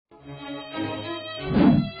Could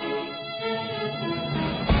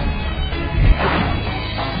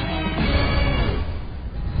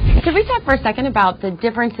we talk for a second about the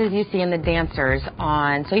differences you see in the dancers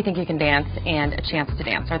on So You Think You Can Dance and A Chance to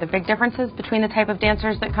Dance? Are there big differences between the type of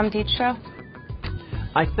dancers that come to each show?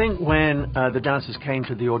 I think when the dancers came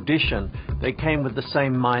to the audition, they came with the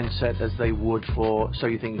same mindset as they would for So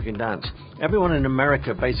You Think You Can Dance. Everyone in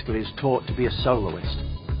America basically is taught to be a soloist.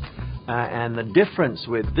 And the difference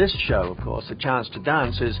with this show, of course, A Chance to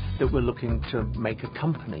Dance, is that we're looking to make a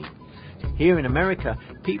company. Here in America,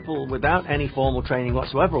 people without any formal training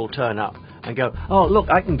whatsoever will turn up and go, oh, look,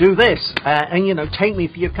 I can do this, and, you know, take me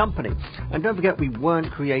for your company. And don't forget, we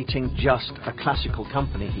weren't creating just a classical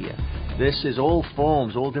company here. This is all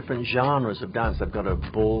forms, all different genres of dance. They've got a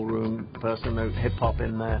ballroom person, hip-hop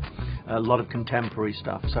in there, a lot of contemporary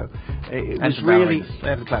stuff. So it was really... They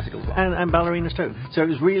have the classical stuff. And ballerinas too. So it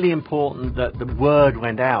was really important that the word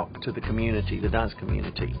went out to the community, the dance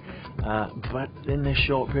community. But in this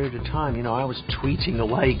short period of time, you know, I was tweeting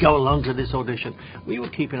away, go along to this audition. We were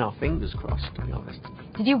keeping our fingers crossed, to be honest.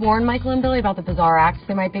 Did you warn Michael and Billy about the bizarre acts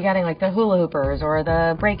they might be getting, like the hula hoopers or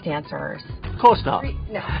the break dancers? Of course not.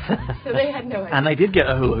 No. So they had no idea. And they did get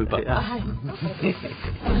a hula hooper.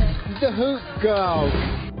 The hoop girl.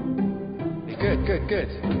 Good, good, good.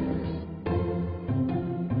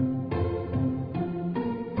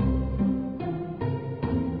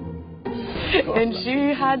 And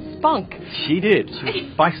she had spunk. She did. She was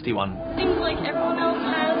a feisty one. Seems like everyone else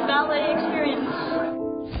has ballet experience.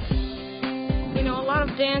 You know, a lot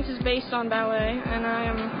of dance is based on ballet, and I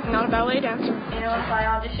am not a ballet dancer. You know, if I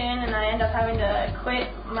audition and I end up having to quit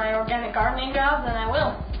my organic gardening job, then I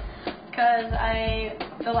will. Because I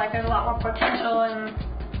feel like there's a lot more potential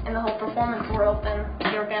in the whole performance world than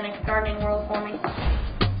the organic gardening world for me.